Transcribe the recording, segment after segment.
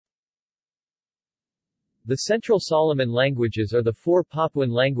The Central Solomon languages are the four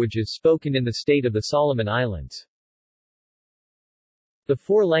Papuan languages spoken in the state of the Solomon Islands. The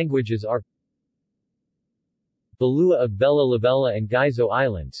four languages are Balua of Bella Lavella and Gaizo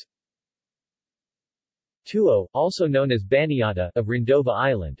Islands, Tuo, also known as Baniata, of Rindova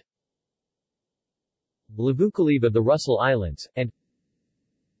Island, Lavukalib of the Russell Islands, and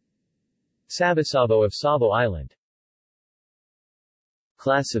Sabasavo of Savo Island.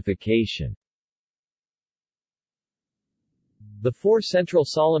 Classification. The four Central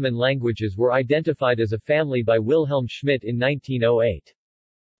Solomon languages were identified as a family by Wilhelm Schmidt in 1908.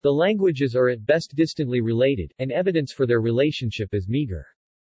 The languages are at best distantly related, and evidence for their relationship is meager.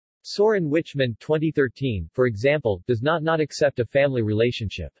 Soren Wichmann 2013, for example, does not accept a family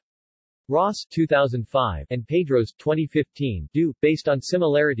relationship. Ross 2005 and Pedros 2015 do, based on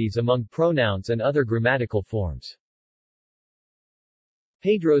similarities among pronouns and other grammatical forms.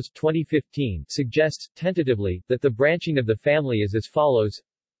 Pedros 2015 suggests, tentatively, that the branching of the family is as follows: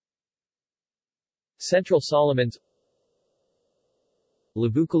 Central Solomons,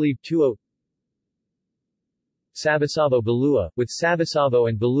 Lavukalib Tuo, Sabasavo Balua, with Sabasavo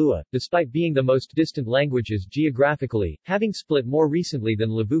and Balua, despite being the most distant languages geographically, having split more recently than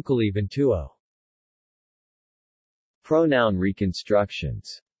Lavukalib and Tuo. Pronoun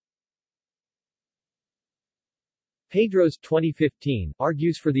reconstructions. Pedros 2015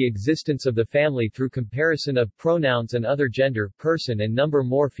 argues for the existence of the family through comparison of pronouns and other gender, person and number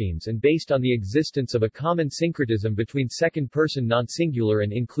morphemes and based on the existence of a common syncretism between second-person non-singular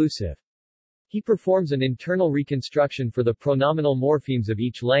and inclusive. He performs an internal reconstruction for the pronominal morphemes of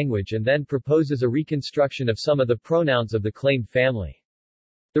each language and then proposes a reconstruction of some of the pronouns of the claimed family.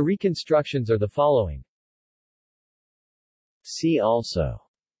 The reconstructions are the following. See also: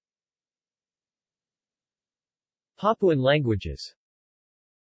 Papuan languages.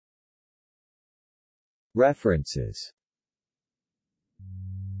 References.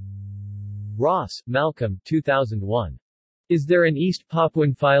 Ross, Malcolm 2001. Is There an East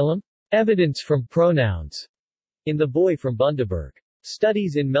Papuan Phylum? Evidence from Pronouns. In The Boy from Bundaberg.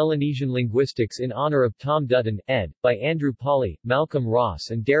 Studies in Melanesian Linguistics in honor of Tom Dutton, ed., by Andrew Pauly, Malcolm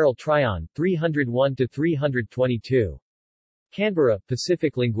Ross and Darrell Tryon, 301-322. Canberra,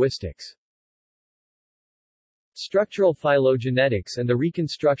 Pacific Linguistics. Structural Phylogenetics and the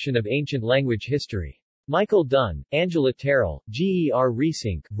Reconstruction of Ancient Language History. Michael Dunn, Angela Terrell, G.E.R.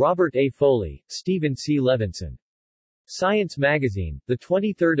 Riesink, Robert A. Foley, Stephen C. Levinson. Science Magazine,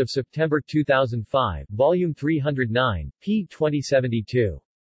 23 September 2005, Volume 309, p. 2072.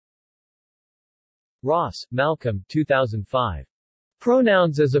 Ross, Malcolm 2005.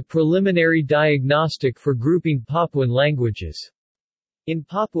 Pronouns as a Preliminary Diagnostic for Grouping Papuan Languages. In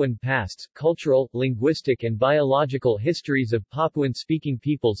Papuan Pasts, Cultural, Linguistic and Biological Histories of Papuan-Speaking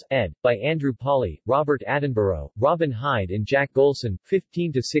Peoples, ed., by Andrew Pauly, Robert Attenborough, Robin Hyde and Jack Golson,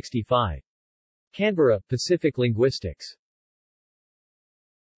 15-65. Canberra, Pacific Linguistics.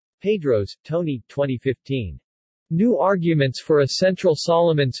 Pedros, Tony, 2015. New Arguments for a Central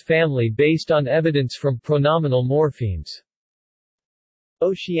Solomons Family Based on Evidence from Pronominal Morphemes.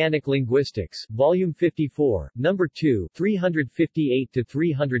 Oceanic Linguistics, Volume 54, No. 2,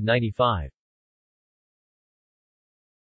 358-395.